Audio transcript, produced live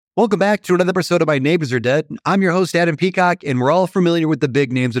Welcome back to another episode of My Neighbors Are Dead. I'm your host, Adam Peacock, and we're all familiar with the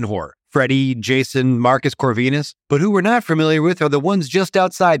big names in horror. Freddy, Jason, Marcus Corvinus. But who we're not familiar with are the ones just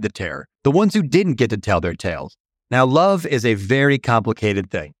outside the terror, the ones who didn't get to tell their tales. Now, love is a very complicated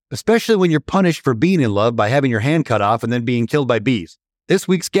thing, especially when you're punished for being in love by having your hand cut off and then being killed by bees. This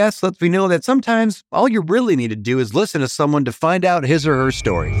week's guest lets me know that sometimes all you really need to do is listen to someone to find out his or her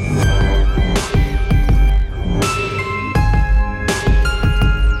story.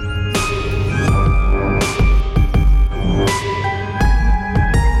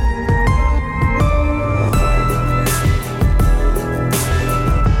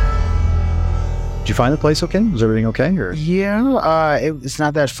 Did you find the place okay? Was everything okay? Or? Yeah, it's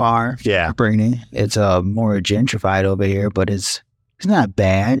not that far. Yeah. Brittany. It's more gentrified over here, but it's not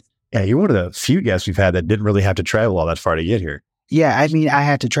bad. Yeah, you're one of the few guests we've had that didn't really have to travel all that far to get here. Yeah, I mean, I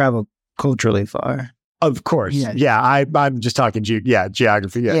had to travel culturally far. Of course. Yeah, I'm just talking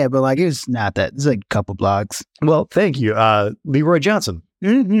geography. Yeah. Yeah, but like it's not that. It's like a couple blocks. Well, thank you. Leroy Johnson.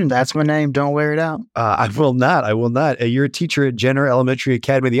 Mm-hmm, that's my name. Don't wear it out. I will not. You're a teacher at Jenner Elementary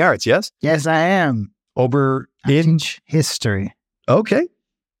Academy of the Arts, yes? Yes, I am. Over I teach history. Okay.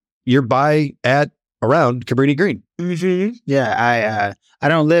 You're around Cabrini Green. Mm-hmm. Yeah, I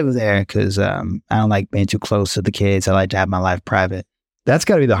don't live there because I don't like being too close to the kids. I like to have my life private. That's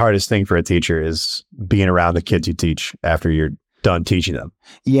got to be the hardest thing for a teacher is being around the kids you teach after you're done teaching them.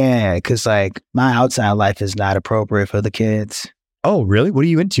 Yeah, because like my outside life is not appropriate for the kids. Oh, really? What are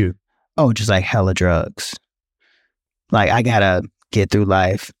you into? Oh, just like hella drugs. Like I gotta get through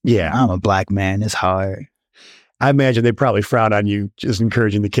life. Yeah. I'm a black man. It's hard. I imagine they probably frown on you just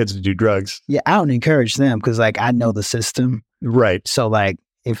encouraging the kids to do drugs. Yeah, I don't encourage them because like I know the system. Right. So like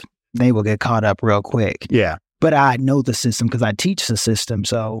if they will get caught up real quick. Yeah. But I know the system because I teach the system.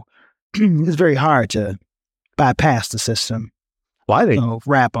 So it's very hard to bypass the system. Why they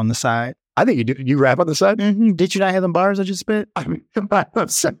rap on the side? I think you do. You rap on the side? Mm-hmm. Did you not hear them bars I just spit? I mean, I'm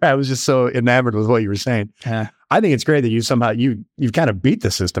sorry. I was just so enamored with what you were saying. I think it's great that you somehow, you've kind of beat the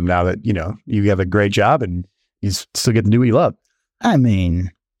system now that, you have a great job and you still get to do what you love. I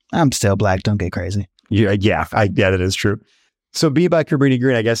mean, I'm still black. Don't get crazy. Yeah, that is true. So be about Cabrini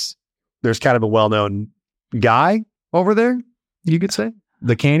Green, I guess there's kind of a well-known guy over there, you could say?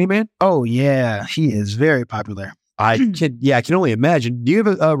 The Candyman? Oh, yeah. He is very popular. I can only imagine. Do you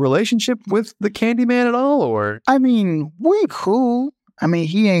have a relationship with the Candyman at all, or? I mean, we cool. I mean,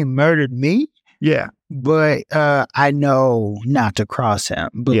 he ain't murdered me. Yeah, but I know not to cross him.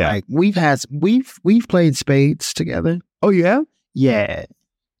 But like we've played spades together. Oh, you have? Yeah.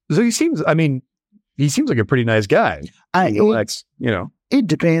 So he seems like a pretty nice guy. It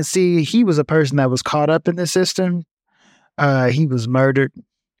depends. See, he was a person that was caught up in the system. He was murdered.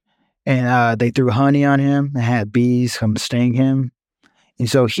 And they threw honey on him and had bees come sting him. And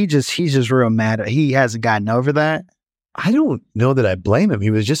so he's just real mad. He hasn't gotten over that. I don't know that I blame him. He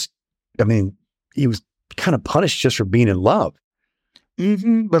was he was kind of punished just for being in love.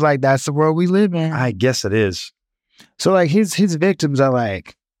 Mm-hmm. But like, that's the world we live in. I guess it is. So like his victims are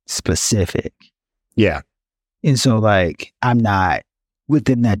like specific. Yeah. And so like, I'm not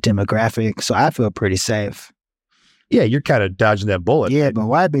within that demographic. So I feel pretty safe. Yeah, you're kind of dodging that bullet. Yeah, but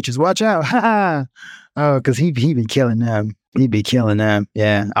white bitches, watch out. Oh, because he be killing them. He be killing them.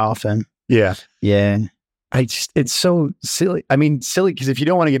 Yeah, often. Yeah. Yeah. It's so silly. I mean, silly because if you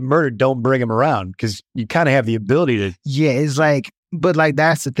don't want to get murdered, don't bring him around because you kind of have the ability to. Yeah, it's like, but like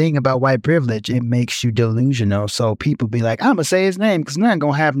that's the thing about white privilege. It makes you delusional. So people be like, I'm going to say his name because nothing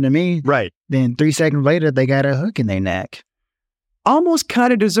going to happen to me. Right. Then 3 seconds later, they got a hook in their neck. Almost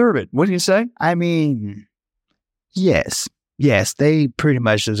kind of deserve it. What do you say? I mean... Yes, they pretty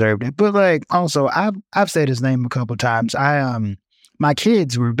much deserved it. But like, also, I've said his name a couple times. My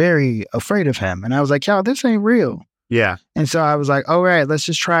kids were very afraid of him, and I was like, "Y'all, this ain't real." Yeah. And so I was like, "All right, let's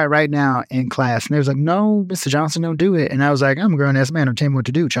just try it right now in class." And they was like, "No, Mr. Johnson, don't do it." And I was like, "I'm a grown ass man. Don't tell me what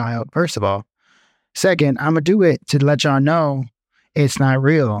to do, child. First of all, second, I'm gonna do it to let y'all know it's not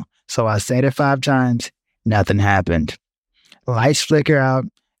real." So I said it 5 times. Nothing happened. Lights flicker out.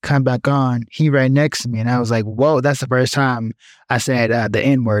 Come back on, he right next to me, and I was like, "Whoa!" That's the first time I said the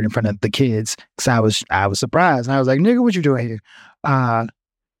N-word in front of the kids because I was surprised, and I was like, "Nigga, what you doing here?" And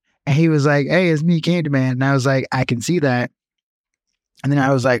he was like, "Hey, it's me, Candyman," and I was like, "I can see that." And then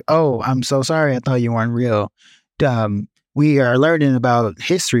I was like, "Oh, I'm so sorry. I thought you weren't real. We are learning about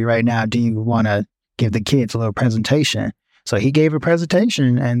history right now. Do you want to give the kids a little presentation?" So he gave a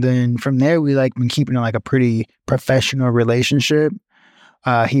presentation, and then from there we like been keeping like a pretty professional relationship.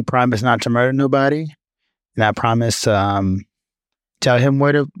 He promised not to murder nobody, and I promised to tell him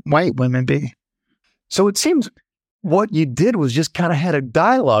where the white women be. So it seems what you did was just kind of had a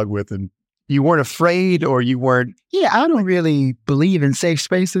dialogue with him. You weren't afraid, or you weren't. Yeah, I don't really believe in safe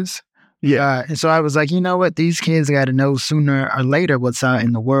spaces. Yeah. And so I was like, you know what? These kids got to know sooner or later what's out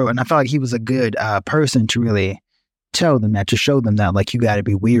in the world. And I felt like he was a good person to really tell them that, to show them that, like, you got to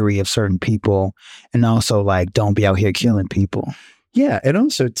be weary of certain people, and also, like, don't be out here killing people. Yeah. And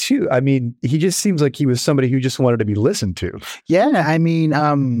also, too, I mean, he just seems like he was somebody who just wanted to be listened to. Yeah. I mean,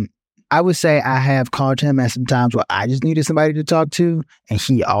 I would say I have called him at some times where I just needed somebody to talk to, and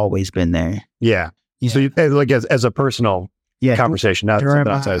he always been there. Yeah. So, you, like, as a personal conversation, not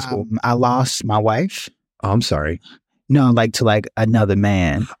outside of school. I lost my wife. Oh, I'm sorry. No, like, to, like, another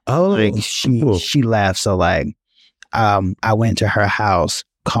man. Oh, like, she left. So, like, I went to her house,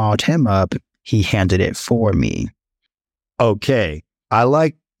 called him up. He handled it for me. Okay. I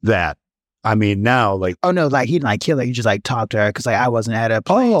like that. I mean, now, like... Oh, no, like, he didn't, like, kill her. He just, like, talked to her because, like, I wasn't at a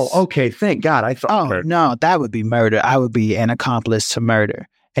place. Oh, okay. Thank God. I thought... Oh, no, that would be murder. I would be an accomplice to murder.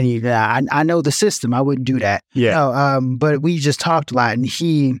 And I know the system. I wouldn't do that. Yeah. No, but we just talked a lot, and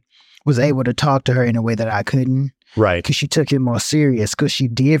he was able to talk to her in a way that I couldn't. Right. Because she took it more serious, because she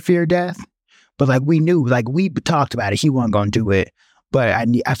did fear death. But, like, we knew, like, we talked about it. He wasn't going to do it. But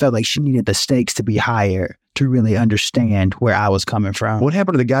I felt like she needed the stakes to be higher to really understand where I was coming from. What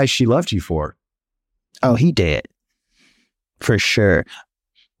happened to the guy she left you for? Oh, he did. For sure.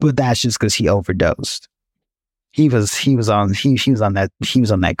 But that's just because he overdosed. He was on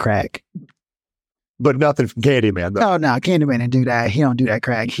that crack. But nothing from Candyman, though. No, Candyman didn't do that. He don't do that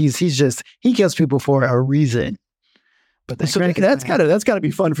crack. He kills people for a reason. But that's got to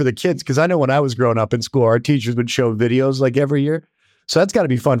be fun for the kids, because I know when I was growing up in school, our teachers would show videos like every year. So that's got to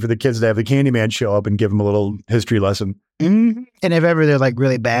be fun for the kids to have the Candyman show up and give them a little history lesson. Mm-hmm. And if ever they're, like,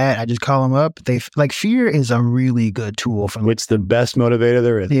 really bad, I just call them up. Fear is a really good tool for them. It's the best motivator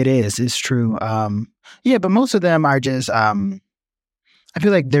there is. It is. It's true. Yeah, but most of them are just, I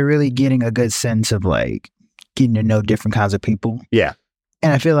feel like they're really getting a good sense of, like, getting to know different kinds of people. Yeah.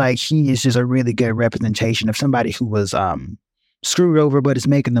 And I feel like he is just a really good representation of somebody who was screwed over, but is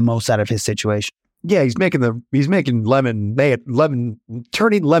making the most out of his situation. Yeah, he's making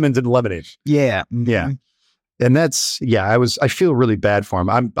turning lemons into lemonade. Yeah. Mm-hmm. Yeah. And I feel really bad for him.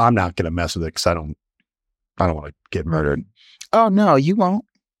 I'm not going to mess with it, because I don't want to get murdered. Oh, no, you won't.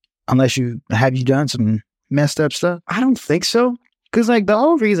 Unless you done some messed up stuff? I don't think so. Because, like, the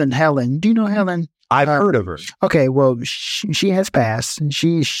whole reason do you know Helen? I've heard of her. Okay, well, she has passed.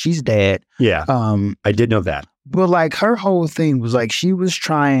 She's dead. Yeah. I did know that. But, like, her whole thing was, like, she was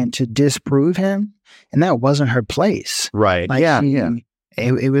trying to disprove him, and that wasn't her place. Right. Like,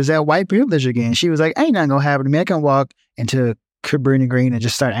 it was that white privilege again. She was like, ain't nothing gonna happen to me. I can walk into Cabrini Green and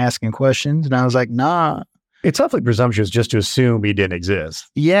just start asking questions. And I was like, nah. It's awfully presumptuous just to assume he didn't exist.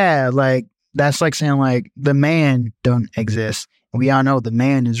 Yeah, like, that's like saying, like, the man don't exist. We all know the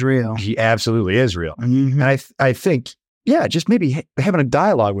man is real. He absolutely is real. Mm-hmm. And I think, yeah, just maybe having a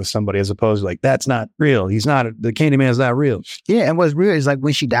dialogue with somebody, as opposed to, like, that's not real. The Candyman is not real. Yeah, and what's real is, like,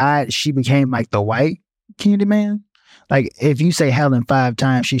 when she died, she became, like, the white Candyman. Like, if you say Helen 5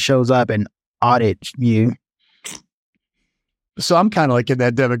 times, she shows up and audits you. So I'm kind of like in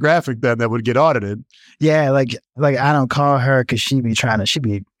that demographic then that would get audited. Yeah, like I don't call her because she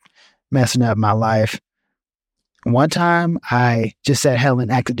be messing up my life. One time, I just said Helen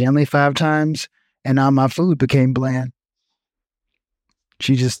accidentally 5 times, and now my food became bland.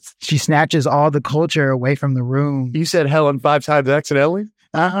 She snatches all the culture away from the room. You said Helen 5 times accidentally?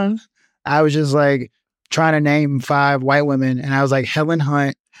 Uh-huh. I was just, like, trying to name 5 white women, and I was like, Helen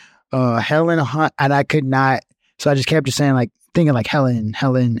Hunt, and I could not. So I just kept just saying, like, thinking like Helen,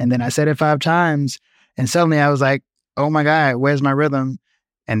 and then I said it 5 times, and suddenly I was like, oh my God, where's my rhythm?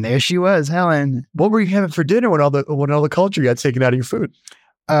 And there she was, Helen. What were you having for dinner when all the culture got taken out of your food?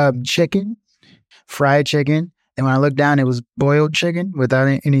 Chicken, fried chicken, and when I looked down, it was boiled chicken without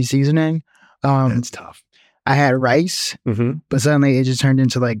any seasoning. That's tough. I had rice, but suddenly it just turned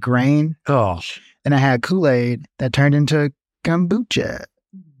into, like, grain. Oh. And I had Kool-Aid that turned into kombucha.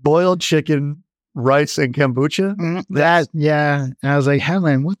 Boiled chicken, rice, and kombucha? Yeah. And I was like,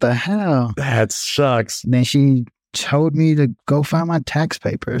 Helen, what the hell? That sucks. And then she told me to go find my tax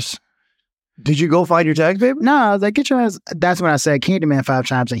papers. Did you go find your tax papers? No, I was like, get your ass. That's when I said Candyman 5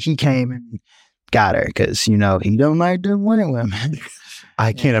 times, and he came and got her because, he don't like the winning women.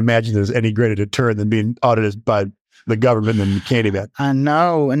 I can't imagine there's any greater deterrent than being audited by the government and Candyman. I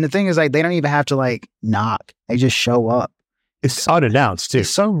know. And the thing is, like, they don't even have to, like, knock. They just show up. It's unannounced too. It's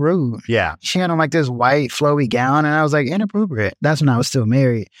so rude. Yeah. She had on like this white flowy gown, and I was like, inappropriate. That's when I was still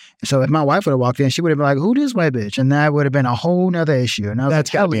married. So if my wife would have walked in, she would have been like, who this white bitch? And that would have been a whole nother issue. And I was That's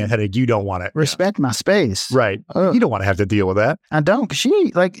like, got to be a headache. You don't want it. Respect my space. Right. You don't want to have to deal with that. I don't, because she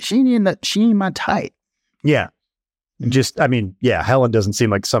ain't my type. Yeah. Helen doesn't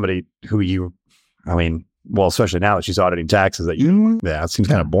seem like somebody who especially now that she's auditing taxes that it seems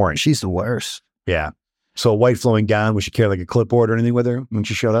kind of boring. She's the worst. Yeah. So a white flowing gown, would she carry like a clipboard or anything with her when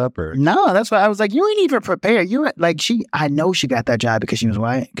she showed up? Or no, that's why I was like, you ain't even prepared. I know she got that job because she was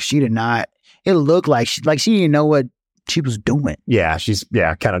white. Because she did not. It looked like she didn't know what she was doing. Yeah,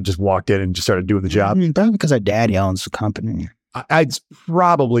 kind of just walked in and just started doing the job. Probably because her daddy owns the company. That's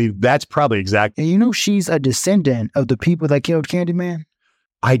probably exactly. And she's a descendant of the people that killed Candyman.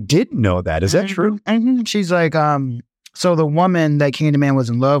 I didn't know that. Is that true? Mm-hmm. She's like, so the woman that Candyman was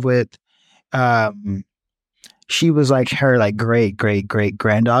in love with, she was like her like great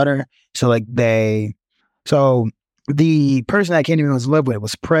granddaughter. So the person that Candyman was in love with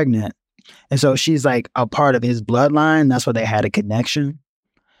was pregnant. And so she's like a part of his bloodline. That's why they had a connection.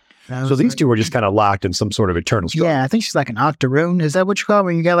 So these two were just kind of locked in some sort of eternal struggle. Yeah, I think she's like an octoroon. Is that what you call it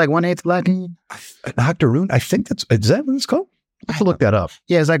when you got like 1/8 black in you? An octoroon? I think is that what it's called? I have to look that up.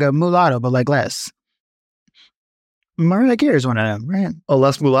 Yeah, it's like a mulatto, but like less. Mariah Carey is one of them, right? A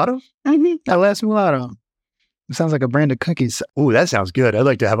less mulatto? Mm-hmm. A less mulatto. It sounds like a brand of cookies. Ooh, that sounds good. I'd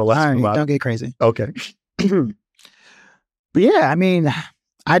like to have a less mulatto. Don't get crazy. Okay. But yeah,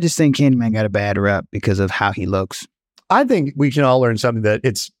 I just think Candyman got a bad rep because of how he looks. I think we can all learn something that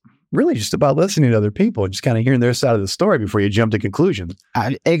it's really just about listening to other people and just kind of hearing their side of the story before you jump to conclusions.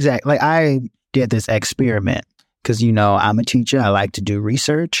 Exactly. Like I did this experiment because, I'm a teacher. I like to do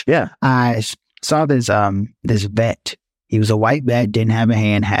research. Yeah. I saw this vet. He was a white vet, didn't have a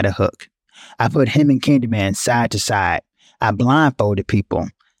hand, had a hook. I put him and Candyman side to side. I blindfolded people,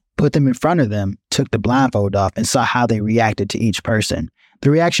 put them in front of them, took the blindfold off, and saw how they reacted to each person.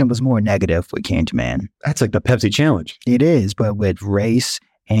 The reaction was more negative with Candyman. That's like the Pepsi challenge. It is, but with race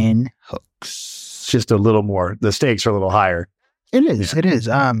and hooks. Just a little more. The stakes are a little higher. It is. Yeah. It is.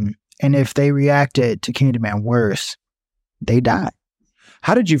 And if they reacted to Candyman worse, they died.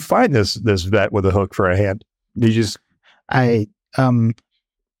 How did you find this vet with a hook for a hand? Did you just...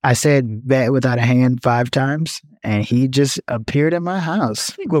 I said vet without a hand 5 times, and he just appeared at my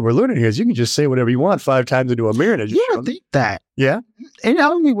house. I think what we're learning here is you can just say whatever you want 5 times into a mirror. And I think that. Yeah? It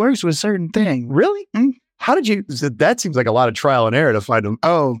only works with certain things. Really? Mm-hmm. How did you... That seems like a lot of trial and error to find them.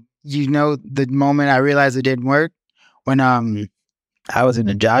 Oh, the moment I realized it didn't work? When I was in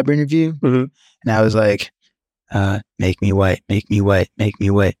a job interview, and I was like, make me white, make me white, make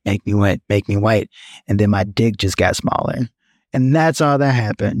me white, make me white, make me white. And then my dick just got smaller. And that's all that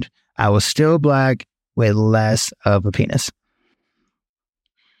happened. I was still black with less of a penis.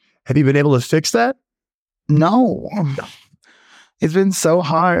 Have you been able to fix that? No. It's been so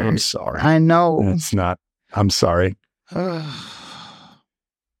hard. I'm sorry. I know. It's not. I'm sorry. You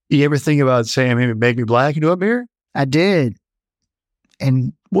ever think about saying, maybe make me black into a mirror? I did.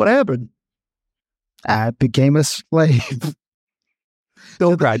 And what happened? I became a slave.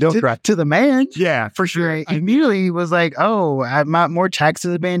 Don't cry. To the man. Yeah, for sure. I immediately was like, more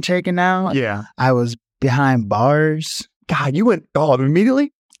taxes have been taken out. Yeah. I was behind bars. God, you went,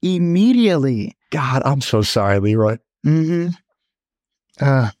 immediately? Immediately. God, I'm so sorry, Leroy. Mm-hmm.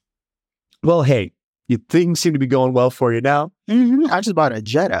 Well, hey, things seem to be going well for you now. Mm-hmm. I just bought a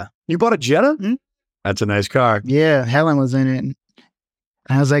Jetta. You bought a Jetta? Mm-hmm. That's a nice car. Yeah, Helen was in it.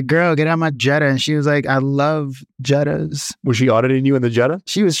 And I was like, girl, get out my Jetta. And she was like, I love Jettas. Was she auditing you in the Jetta?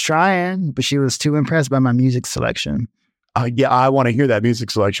 She was trying, but she was too impressed by my music selection. Yeah, I want to hear that music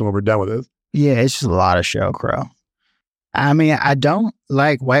selection when we're done with it. Yeah, it's just a lot of Sheryl Crow. I don't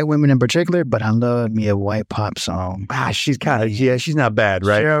like white women in particular, but I love me a white pop song. She's she's not bad,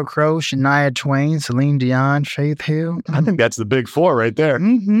 right? Sheryl Crow, Shania Twain, Celine Dion, Faith Hill. I think that's the big 4 right there.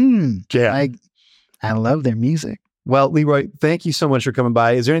 Mm-hmm. Yeah. I love their music. Well, Leroy, thank you so much for coming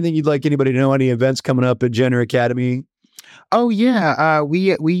by. Is there anything you'd like anybody to know? Any events coming up at Jenner Academy? Oh, yeah.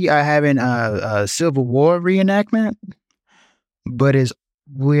 We are having a Civil War reenactment, but it's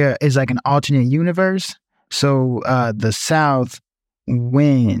like an alternate universe. So the South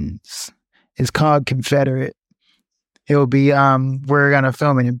wins. It's called Confederate. It'll be we're gonna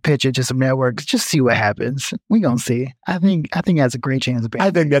film it and pitch it to some networks. Just see what happens. We gonna see. I think that's a great chance of being. I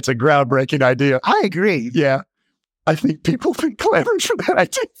think that's a groundbreaking idea. I agree. Yeah. I think people have been clamoring for that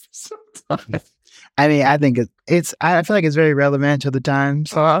idea for some time. I think I feel like it's very relevant to the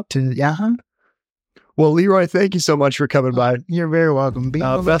times. Well, Leroy, thank you so much for coming by. You're very welcome.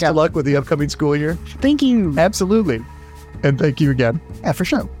 Best of luck with the upcoming school year. Thank you. Absolutely. And thank you again. Yeah, for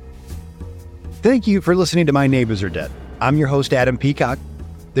sure. Thank you for listening to My Neighbors Are Dead. I'm your host, Adam Peacock.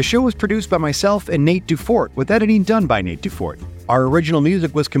 The show was produced by myself and Nate Dufort, with editing done by Nate Dufort. Our original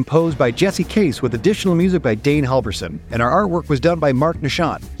music was composed by Jesse Case, with additional music by Dane Halverson, and our artwork was done by Mark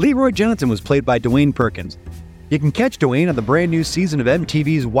Nishant. Leroy Johnson was played by Dewayne Perkins. You can catch Dewayne on the brand new season of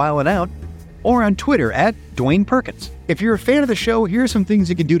MTV's Wildin' Out, or on Twitter at Dewayne Perkins. If you're a fan of the show, here are some things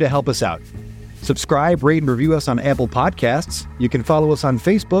you can do to help us out. Subscribe, rate, and review us on Apple Podcasts. You can follow us on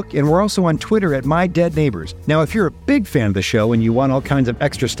Facebook, and we're also on Twitter at My Dead Neighbors. Now, if you're a big fan of the show and you want all kinds of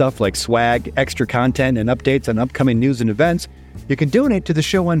extra stuff like swag, extra content, and updates on upcoming news and events, you can donate to the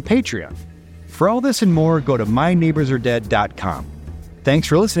show on Patreon. For all this and more, go to myneighborsaredead.com. Thanks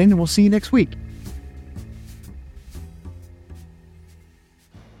for listening, and we'll see you next week.